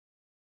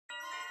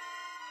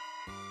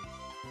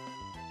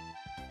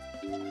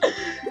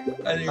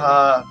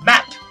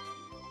Map.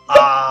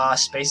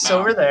 Space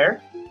over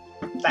there.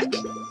 Back.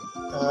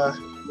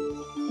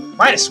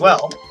 Might as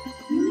well.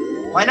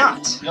 Why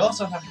not? You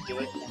also have to do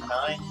it in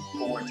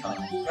 9/4 time.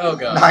 Oh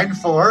god.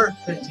 9/4.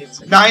 15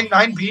 seconds.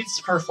 9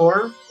 beats per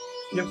 4.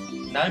 Yep.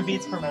 9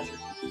 beats per measure.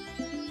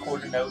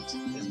 Quarter note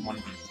is 1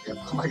 beat. Yep.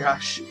 Oh my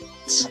gosh.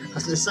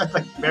 This is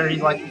like very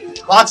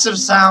lots of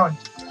sound.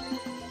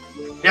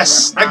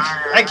 Yes,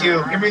 thank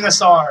you. Give me the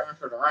star.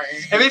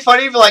 It'd be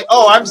funny if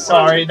oh, I'm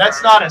sorry,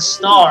 that's not a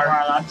star.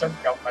 It'd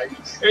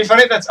be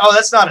funny if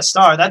that's not a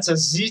star, that's a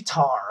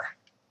Zetar.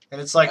 And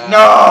it's like, no,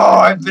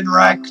 I've been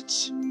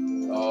wrecked.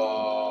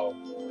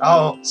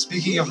 Oh,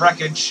 speaking of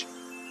wreckage,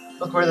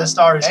 look where the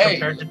star is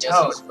compared to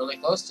Toad. This is really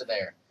close to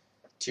there.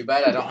 Too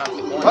bad I don't have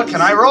the coins. What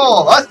can I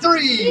roll? A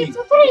 3!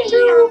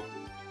 2!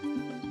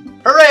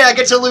 Hooray, I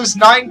get to lose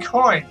 9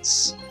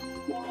 coins.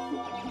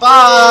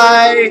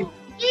 Bye!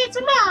 It's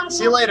a mouse.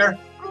 See you later.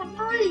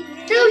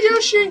 Go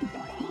Yoshi.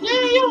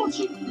 Yeah,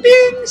 Yoshi.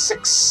 Bing!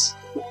 6.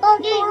 5, 4,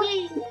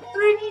 3,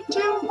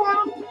 2,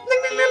 1.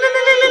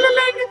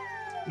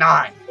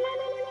 9.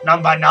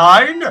 Number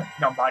 9.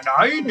 Number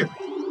 9.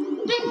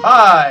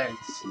 5,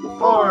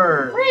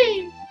 4.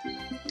 3,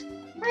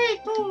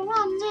 2,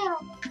 1, 0.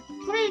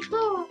 3,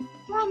 2,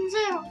 1,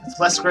 0. It's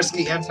less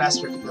risky and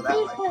faster to go that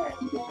way.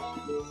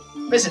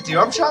 Visit the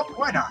orb shop?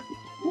 Why not?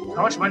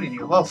 How much money do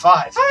you have? Oh,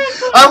 5.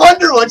 I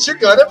wonder what you're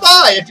gonna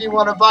buy if you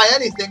want to buy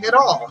anything at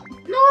all.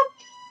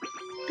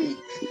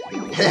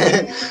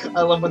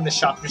 I love when the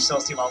shop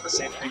yourself seem all the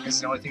same thing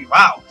as the only thing.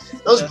 Wow,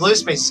 those blue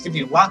spaces give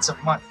you lots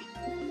of money.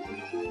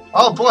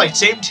 Oh boy,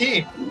 same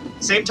team.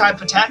 Same type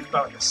of attack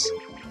bonus.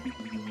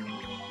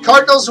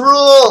 Cardinals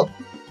rule!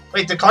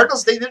 Wait, the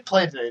Cardinals, they did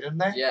play today, didn't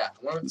they? Yeah.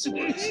 I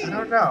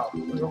don't know.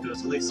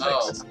 There's at least 6.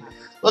 Oh.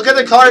 Look at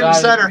the card in the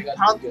center. We got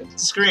Pound good.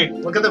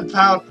 screen. Look at the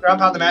ground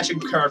pound, the matching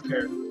card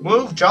pair.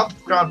 Move, jump,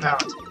 ground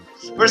pound.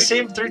 First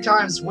team 3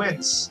 times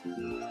wins.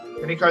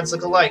 Any cards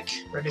look alike.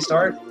 Ready to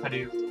start? How do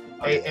you...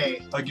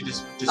 AA. Like you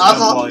just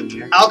Alcohol- jump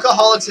here.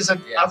 Alcoholics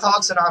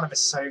Anonymous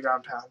is how you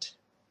ground pound.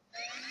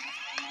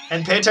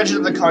 And pay attention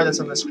to the card that's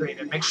on the screen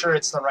and make sure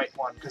it's the right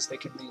one because they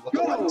can be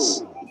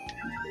lookalikes.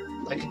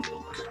 Like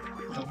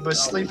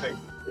Goomba's sleeping.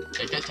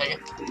 Take it.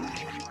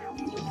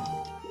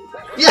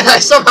 Yeah, I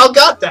somehow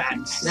got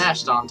that.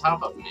 Snatched on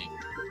top of me.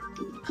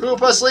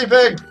 Koopa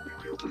sleeping.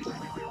 We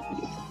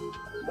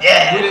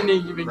Yeah. didn't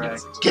even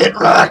Get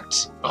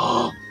wrecked.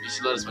 Oh, you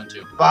should let us win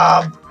too.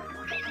 Bob.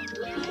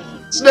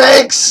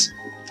 Snakes.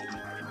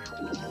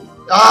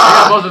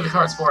 Yeah, both of the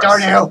cards for us.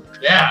 Darn you.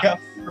 Yeah.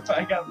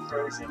 I got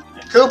frozen.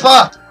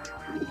 Koopa.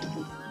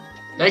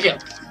 Take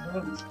it.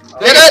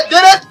 Did it.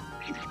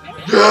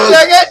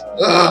 Take it.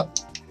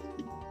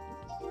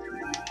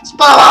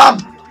 Bomb.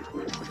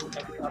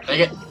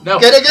 Take it. No.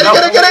 Get it.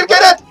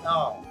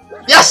 Oh.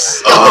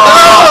 Yes.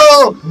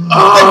 Oh. No.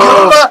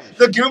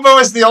 The Goomba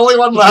was the only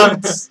one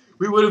left.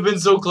 We would have been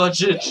so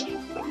clutch-ish.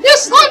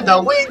 Yes, I'm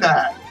the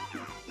winner.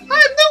 I'm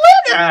the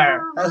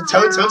winner.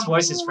 Toad's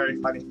voice is very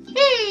funny.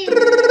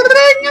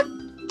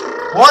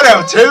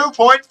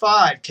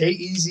 102.5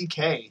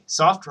 KEZK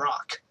Soft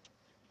Rock.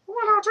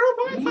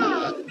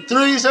 102.5.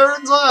 3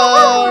 turns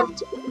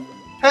left.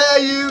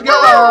 Hey, you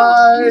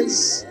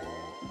guys.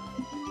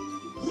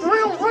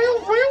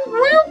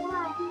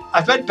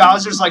 I bet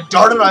Bowser's like,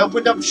 darn it, I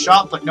opened up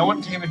shop, but no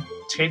one came to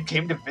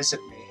visit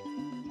me.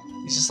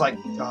 He's just like,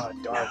 oh,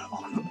 darn.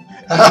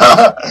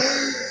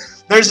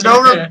 There's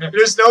no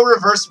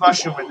reverse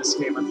mushroom in this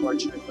game,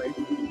 unfortunately.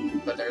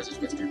 But there's a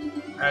twister.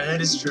 That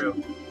is true.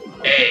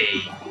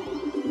 A.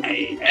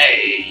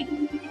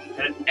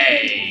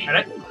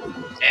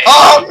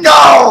 Oh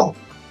no!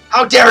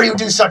 How dare you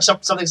do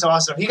something so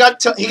awesome? He got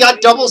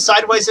double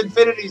sideways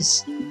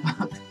infinities.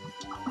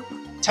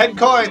 10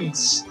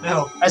 coins.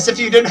 No. As if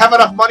you didn't have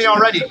enough money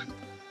already.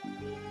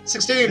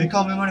 16. They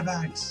call me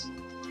moneybags.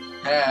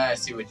 I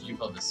see what you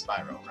call the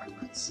Spyro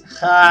reference.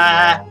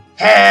 I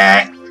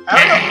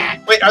don't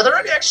know. Wait, are there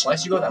any actually?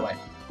 Why'd you go that way?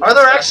 Are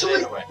there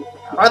Actually,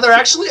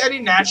 actually any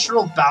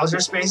natural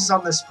Bowser spaces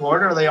on this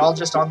board, or are they all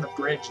just on the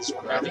bridge? Is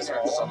what I think they're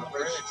just on the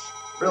bridge.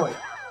 Really?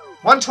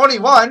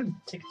 121.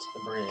 Take it to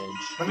the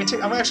bridge. Let me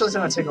take. I'm actually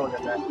gonna take a look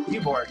at that.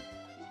 View board.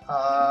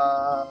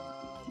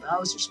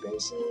 Bowser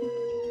spaces.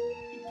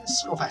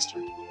 Go faster.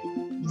 No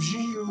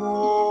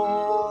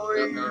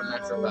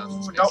natural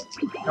Bowser spaces. Nope.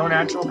 No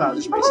natural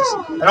Bowser spaces.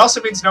 That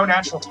also means no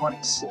natural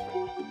 20s.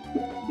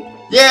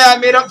 Yeah, I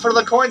made up for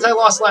the coins I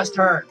lost last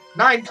turn.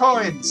 9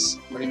 coins.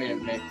 What do you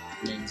mean it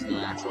means no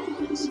natural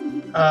things?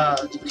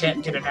 You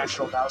can't get a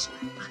natural Bowser.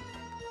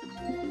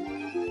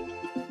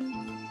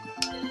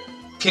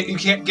 You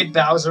can't get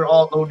Bowser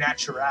all au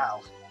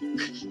natural.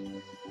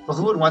 Well,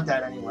 who would want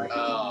that anyway?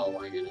 Oh,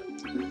 I get it.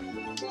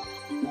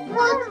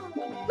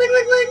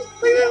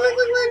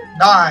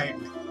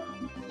 9.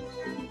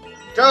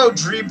 Go,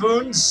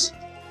 Dreeboons.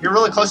 You're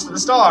really close to the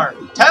star.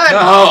 10.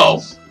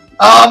 No!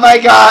 Oh my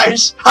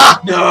gosh.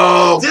 Ha!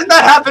 No! Didn't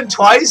that happen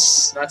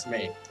twice? That's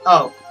me.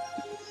 Oh.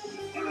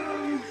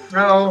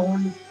 No.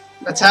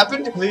 That's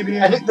happened? I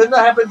think, didn't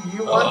that happen to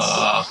you once?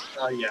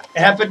 Oh yeah. It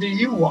happened to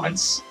you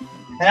once.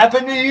 It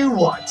happened to you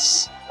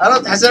once. I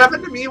don't. Has it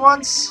happened to me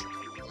once?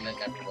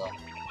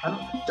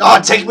 Oh,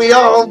 take me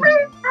home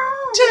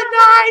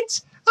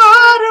tonight.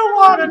 I don't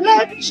wanna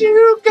let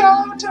you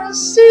go to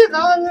see the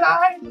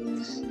light.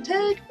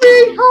 Take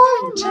me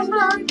home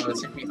tonight. Oh,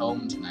 take me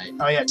home tonight.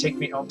 Oh yeah, take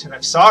me home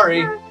tonight.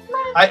 Sorry.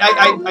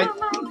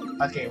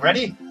 Okay,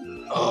 ready?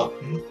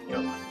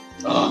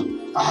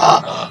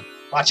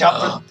 Watch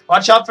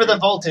out for the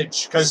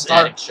voltage, because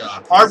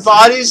our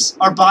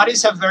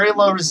bodies have very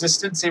low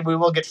resistance, and we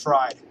will get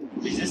fried.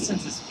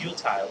 Resistance is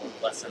futile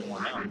with less than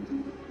 1 ounce.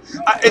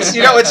 It's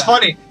it's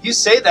funny you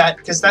say that,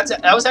 because that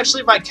was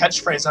actually my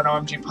catchphrase on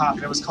OMG Pop,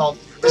 and it was called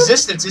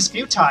 "Resistance is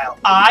futile.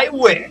 I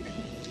win."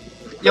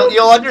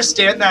 You'll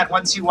understand that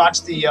once you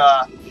watch the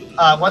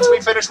once we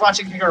finish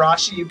watching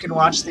Higurashi, you can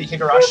watch the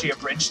Higurashi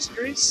Abridged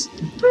series,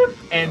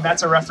 and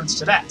that's a reference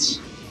to that.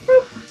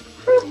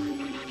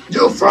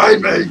 You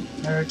fried me,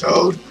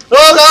 Toad.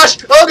 Oh gosh!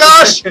 Oh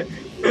gosh!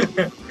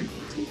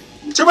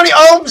 Too many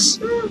ohms!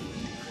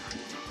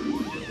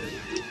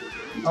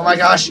 Oh my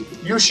gosh!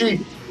 Yushi!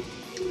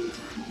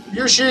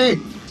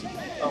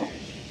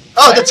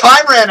 Oh, the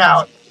time ran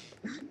out!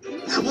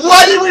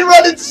 Why did we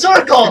run in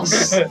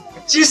circles?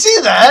 Do you see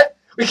that?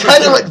 We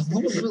kind of went...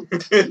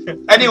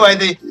 Anyway,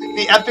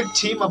 the epic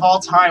team of all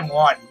time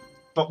won.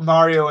 But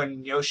Mario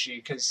and Yoshi,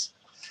 because...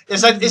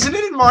 Isn't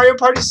it in Mario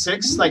Party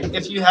 6? Like,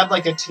 if you have,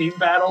 like, a team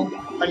battle,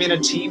 I mean, a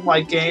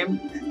team-like game,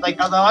 like,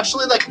 they'll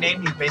actually, like,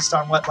 name you based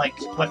on what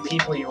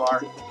people you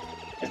are.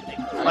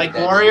 Like,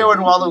 Wario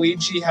and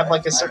Waluigi have,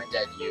 like, a certain... I'm a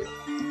dead you.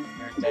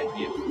 You're a dead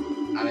you.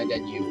 I'm a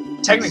dead you.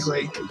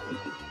 Technically.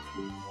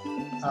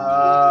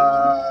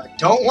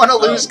 Don't want to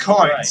lose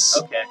coins.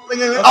 Right.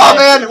 Okay. Oh,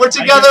 man, we're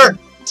together!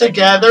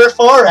 Together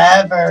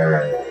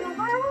forever!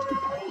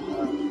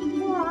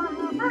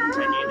 I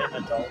need an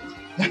adult.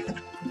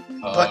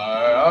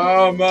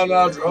 I'm an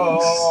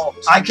adult.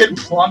 I can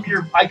plumb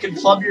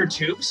your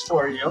tubes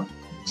for you.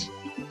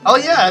 Oh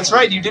yeah, that's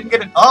right. You didn't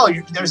get an. Oh,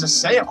 there's a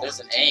sale. There's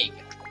an egg.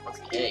 What's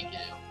the egg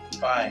do?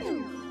 Fine.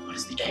 What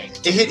is the egg?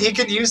 He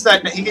can use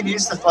that. He can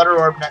use the Flutter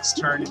Orb next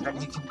turn, and then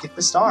he can get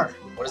the star.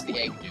 What does the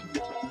egg do?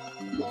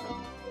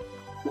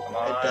 Come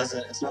on. It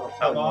doesn't. It's not a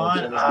Come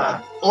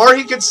on. Or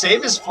he could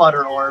save his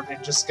Flutter Orb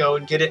and just go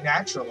and get it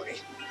naturally.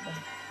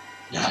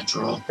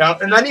 Natural. Now,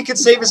 and then he could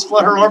save his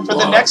Flutter Orb for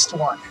the next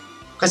one,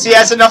 because he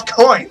has enough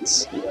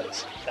coins.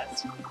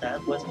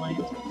 That was my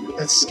answer.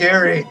 That's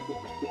scary.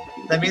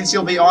 That means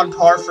you'll be on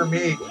par for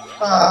me.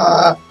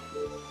 How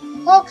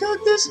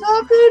could this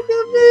happen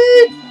to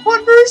me?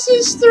 1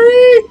 versus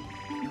 3.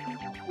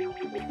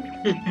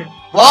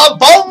 La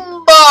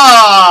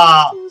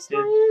bomba!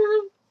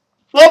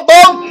 La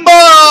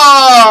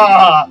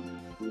bomba!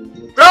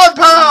 Ground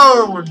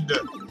pound!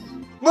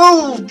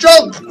 Move,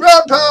 jump,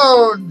 ground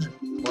pound!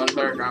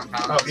 1/3 ground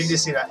pound. Oh, you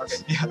just see that.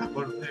 Okay. Yeah.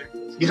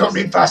 You don't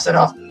read fast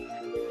enough.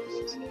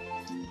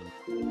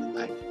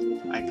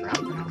 I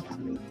ground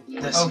pound.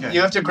 Okay.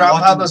 You have to ground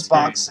Watching pound the those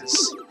screen.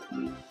 boxes.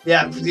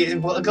 Yeah,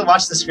 we'll go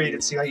watch the screen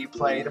and see how you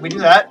play. And we do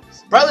that.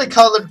 Brightly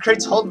colored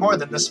crates hold more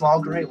than the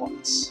small gray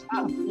ones.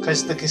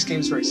 Because this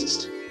game's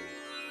racist.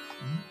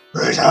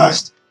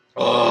 Racist!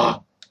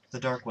 Oh. The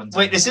dark ones.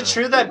 Wait, is it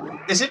true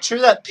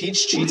that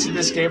Peach cheats in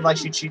this game like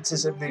she cheats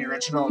in the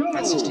original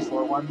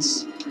N64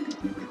 ones?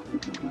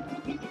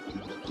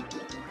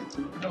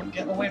 Don't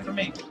get away from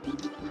me.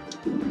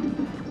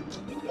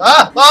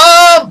 Ah!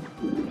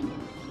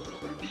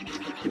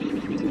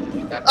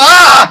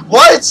 Ah!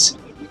 What?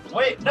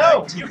 Wait,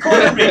 no! You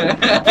cornered me!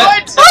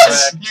 What?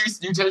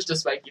 You touched a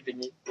spiky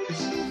thingy.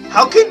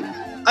 How can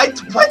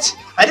what?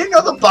 I didn't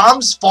know the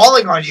bombs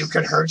falling on you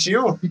could hurt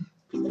you.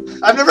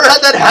 I've never had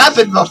that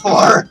happen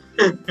before.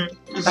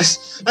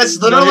 That's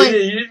literally. No,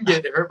 he didn't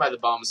get hurt by the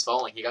bombs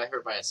falling. He got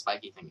hurt by a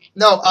spiky thingy.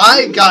 No,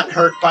 I got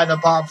hurt by the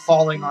bomb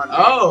falling on me.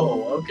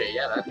 Oh, okay,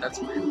 yeah, that's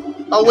weird.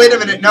 Oh, wait a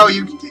minute. No,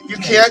 you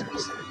can't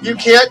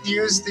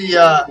use the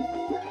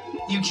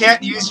you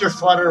can't use your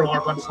Flutter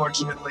Orb,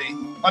 unfortunately.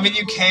 I mean,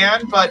 you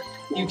can, but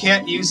you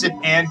can't use it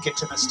and get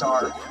to the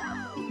star.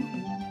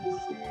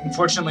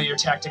 Unfortunately, your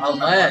tactic.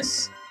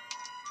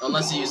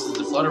 Unless he uses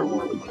the Flutter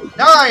Orb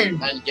 9.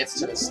 and gets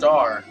to the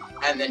star,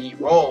 and then he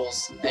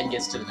rolls and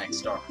gets to the next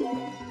star.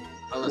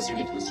 Unless you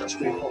get to the star.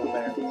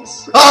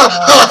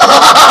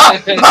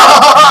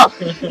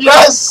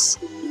 Yes!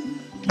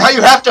 Now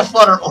you have to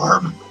Flutter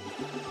Orb.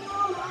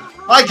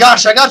 My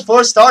gosh, I got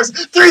 4 stars.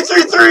 3,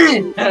 3,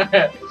 3!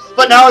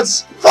 But now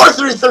it's 4,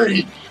 3,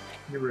 3.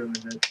 You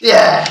ruined it.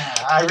 Yeah,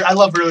 I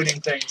love ruining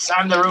things.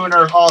 I'm the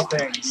ruiner of all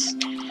things.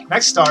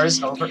 Next star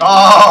is over.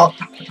 Oh,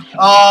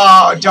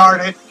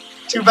 darn it.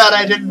 Too bad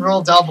I didn't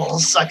roll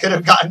doubles. I could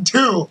have gotten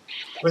 2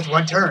 with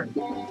 1 turn.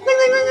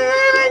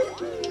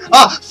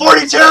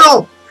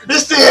 42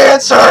 is the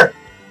answer.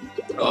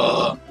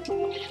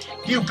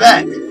 You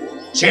bet.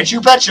 Chance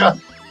you betcha.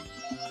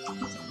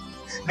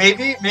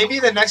 Maybe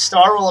the next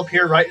star will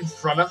appear right in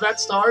front of that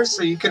star,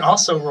 so you can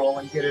also roll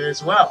and get it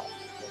as well.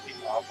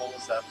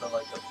 pulls out the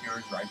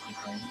appears right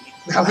behind me.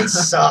 That would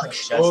suck.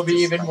 What would be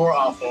even more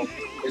awful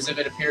is if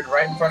it appeared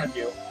right in front of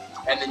you,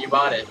 and then you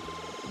bought it,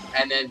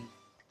 and then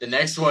the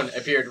next one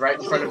appeared right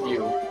in front of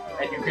you,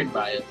 and you couldn't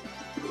buy it.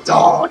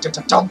 Oh,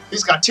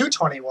 he's got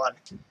 221.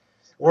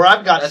 Where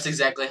I've got... That's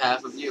exactly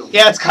half of you.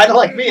 Yeah, it's kind of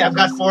like me. I've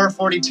got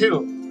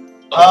 442.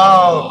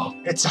 Oh,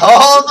 it's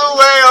all the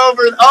way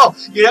over... Oh,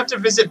 you'd have to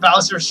visit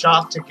Bowser's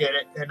shop to get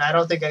it, and I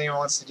don't think anyone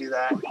wants to do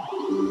that.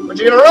 What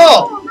you gonna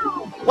roll?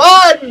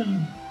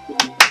 1!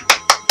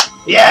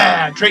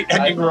 Yeah, great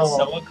ending roll.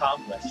 So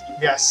accomplished.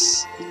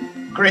 Yes,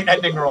 great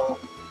ending roll.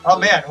 Oh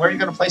man, where are you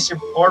gonna place your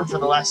orb for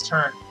the last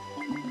turn?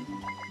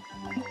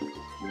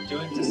 Do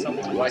it to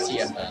someone. Why see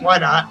that? Why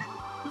not?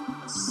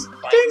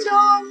 Spite. Ding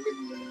dong!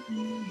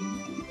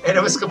 And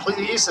it was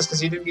completely useless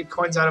because you didn't get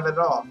coins out of it at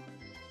all.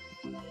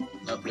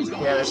 Nope.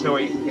 Yeah, there's no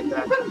way you can get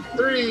that.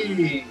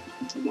 3!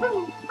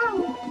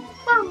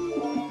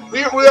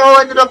 We all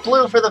ended up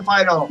blue for the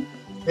final.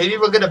 Maybe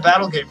we'll get a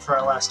battle game for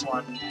our last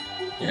one.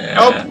 Yeah.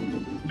 Nope.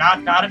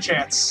 Not a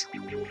chance.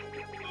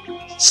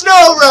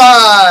 Snow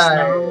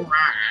ride!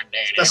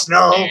 The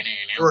snow...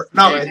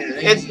 No,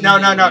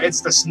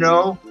 it's the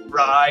snow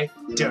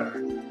rider.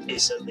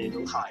 It's a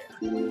little higher.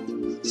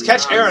 Just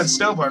catch air and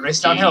snowboard, race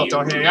downhill,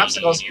 don't hit any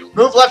obstacles,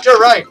 move left or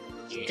right.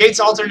 Gates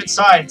alternate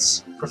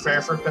sides.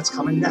 Prepare for what's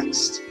coming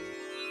next.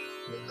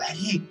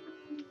 Ready?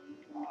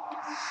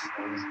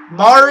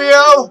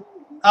 Mario,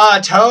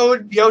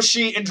 Toad,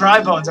 Yoshi, and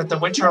Dry Bones at the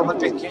Winter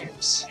Olympic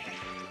Games.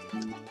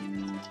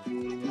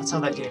 That's how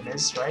that game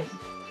is, right?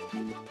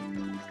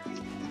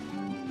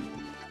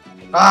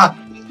 Ah!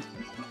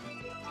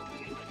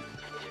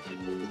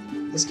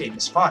 This game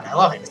is fun. I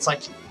love it. It's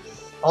like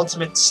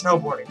ultimate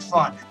snowboarding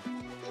fun.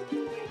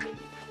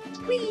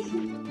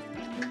 Whee!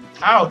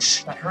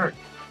 Ouch! That hurt.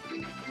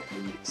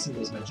 See,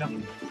 there's no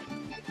jumping.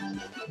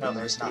 No,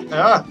 there's not.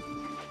 Ah!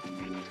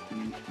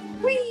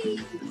 Whee!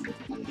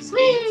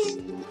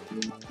 Whee!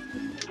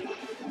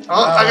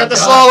 Oh, I got the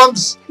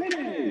slaloms!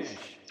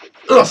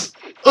 Ugh!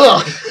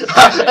 Ugh!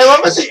 I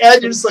love at the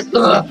end, you're just like,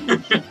 ugh!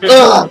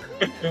 Ugh!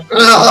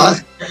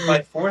 Ugh! If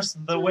I force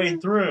the way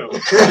through,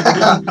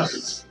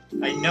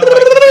 I know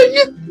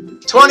I can.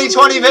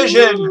 2020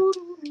 vision!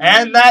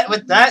 And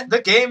with that,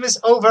 the game is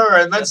over,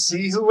 and let's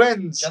see who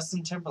wins.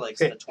 Justin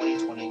Timberlake's in the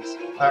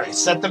 2020s. Alright,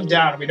 set them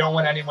down. We don't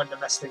want anyone to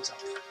mess things up.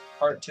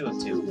 Part 2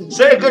 of 2.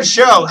 Say a good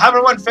show. Have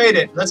everyone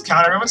faded. Let's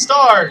count everyone's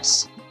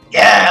stars.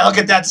 Yeah, look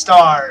at that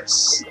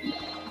stars.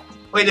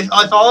 Wait, if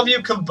all of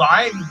you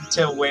combine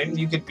to win,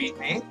 you could beat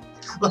me.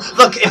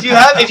 Look, if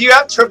you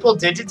have triple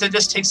digits, it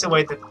just takes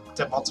away the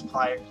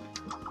multiplier.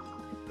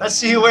 Let's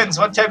see who wins.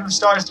 What type of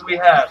stars do we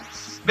have?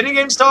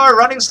 Minigame star,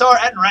 running star,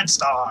 and red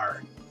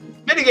star.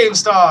 Minigame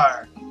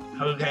star.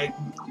 Okay.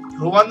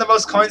 Who won the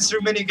most coins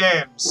through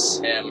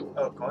minigames? Him.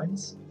 Oh,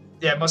 coins?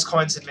 Yeah, most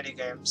coins in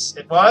minigames.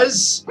 It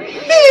was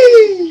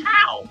me.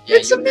 How? Yeah,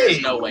 It's a me.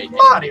 There's no way.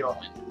 Mario.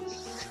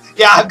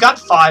 Yeah, I've got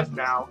 5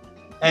 now,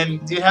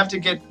 and you have to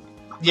get.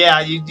 Yeah,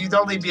 you'd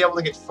only be able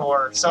to get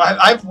 4. So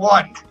I've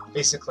won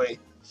basically.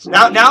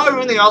 Now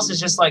everything else is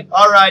just like,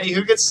 alrighty,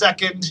 who gets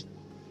second?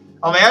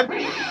 Oh man,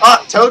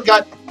 Toad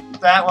got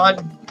that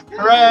one.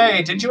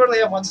 Hooray! Didn't you only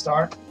have 1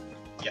 star?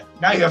 Yeah.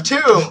 Now you have 2.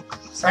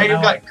 So Now you've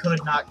now got. I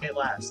could not get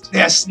last.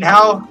 Yes,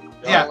 now.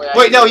 Yeah. way I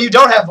Wait, can- no, you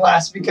don't have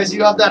last because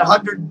you have that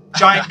 100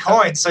 giant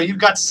coins, so you've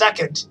got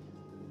second.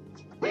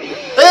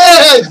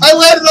 Hey! I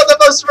landed on the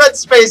most red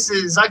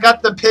spaces! I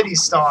got the pity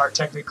star,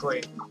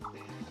 technically.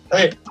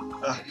 Hey,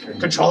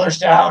 controllers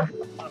down.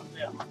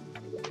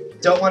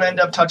 Don't want to end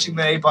up touching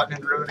the A button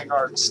and ruining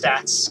our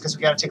stats, because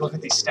we gotta take a look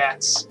at these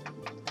stats.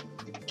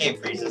 Game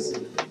freezes.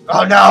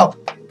 Oh no!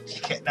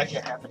 That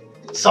can't happen.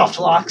 Soft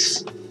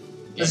locks.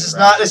 This is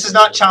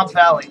not Chomp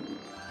Valley.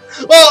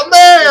 Oh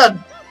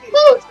man!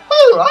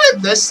 I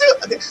am the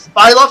super.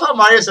 I love how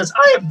Mario says,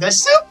 "I am the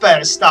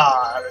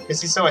superstar," because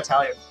he's so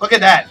Italian. Look at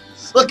that.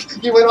 Look,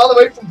 he went all the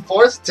way from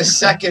 4th to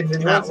 2nd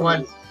in that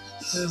one.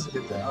 This is a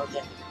good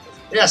thing.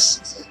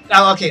 Yes.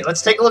 Now, okay,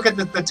 let's take a look at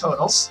the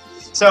totals.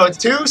 So it's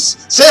 2,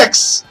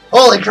 6.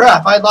 Holy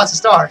crap! I had lots of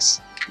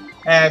stars,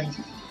 and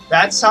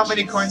that's how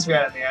many coins we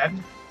had in the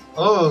end.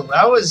 Oh,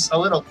 that was a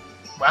little.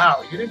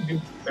 Wow, you didn't do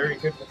very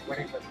good with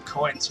winning the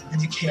coins from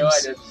mini games. No,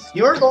 I didn't.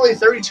 You were only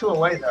 32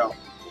 away, though.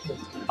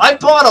 I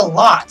bought a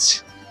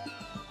lot.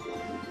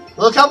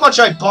 Look how much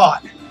I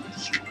bought.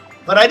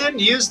 But I didn't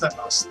use the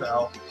most,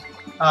 though.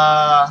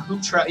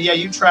 Yeah,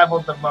 you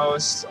traveled the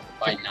most.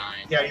 By 9.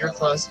 Yeah, you're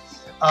close.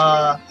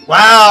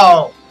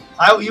 Wow.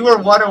 You were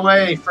 1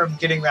 away from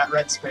getting that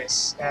red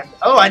space. And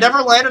oh, I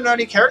never landed on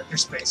any character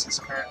spaces,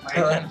 apparently.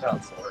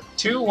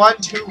 2, 1,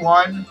 2,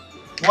 1.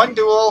 1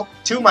 duel,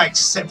 2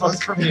 mics,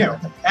 both from you.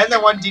 And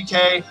then 1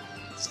 DK,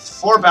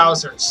 4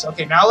 Bowsers.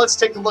 Okay, now let's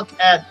take a look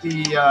at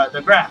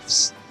the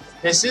graphs.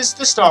 This is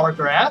the star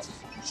graph.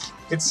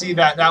 You can see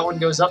that one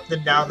goes up,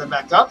 then down, then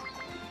back up.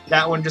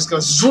 That one just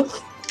goes zoop.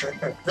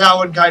 That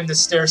one kind of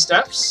stair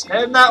steps.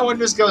 And that one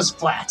just goes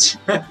flat.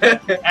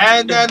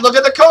 And then look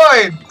at the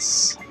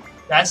coins.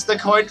 That's the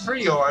coin for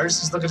yours.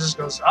 Just look, it just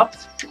goes up.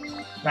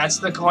 That's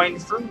the coin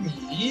for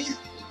me.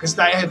 because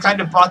I had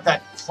kind of bought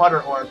that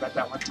Flutter Orb at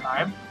that one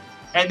time.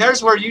 And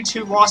there's where you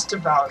two lost to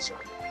Bowser.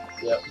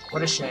 Yep.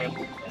 What a shame.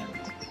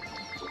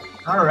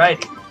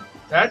 Alrighty.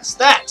 That's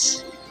that.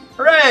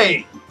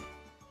 Hooray!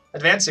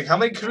 Advancing. How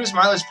many cruise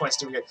mileage points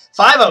do we get?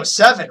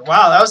 507.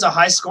 Wow, that was a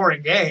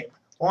high-scoring game.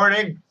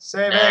 Warning.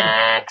 Saving.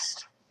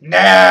 Next.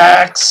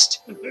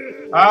 Next.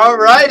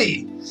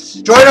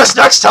 Alrighty. Join us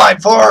next time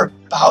for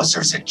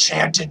Bowser's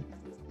Enchanted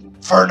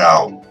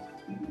Inferno.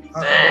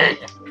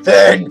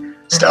 Thing.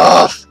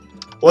 Stuff.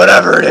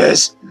 Whatever it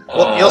is.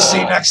 Well, you'll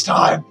see next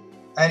time.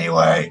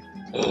 Anyway.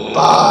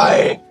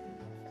 Bye.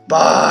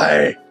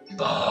 Bye.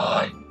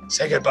 Bye.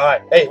 Say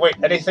goodbye. Hey, wait.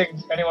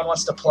 Anything anyone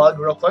wants to plug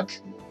real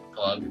quick?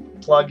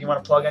 Plug. You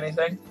want to plug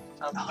anything?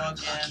 I'll plug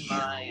in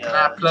my. Can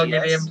I plug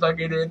it DS. in? Plug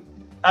it in.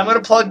 I'm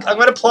gonna plug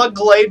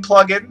Glade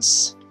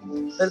plugins.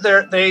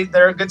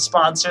 They're a good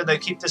sponsor. They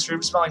keep this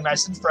room smelling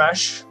nice and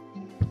fresh.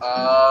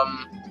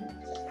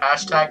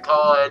 Hashtag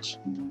college.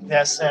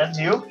 Yes, and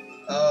you?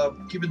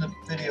 Keeping the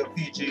video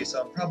PG,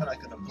 so I'm probably not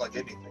going to plug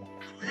anything.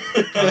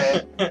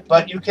 Okay.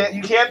 But you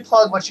can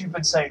plug what you've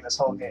been saying this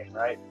whole game,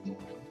 right?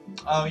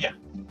 Oh, yeah.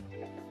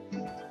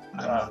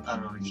 I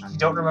don't know what you're You talking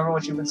don't remember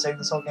what you've been saying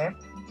this whole game?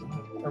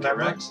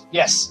 Remember? Correct.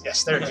 Yes,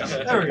 there you go.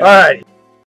 There we go. Alright.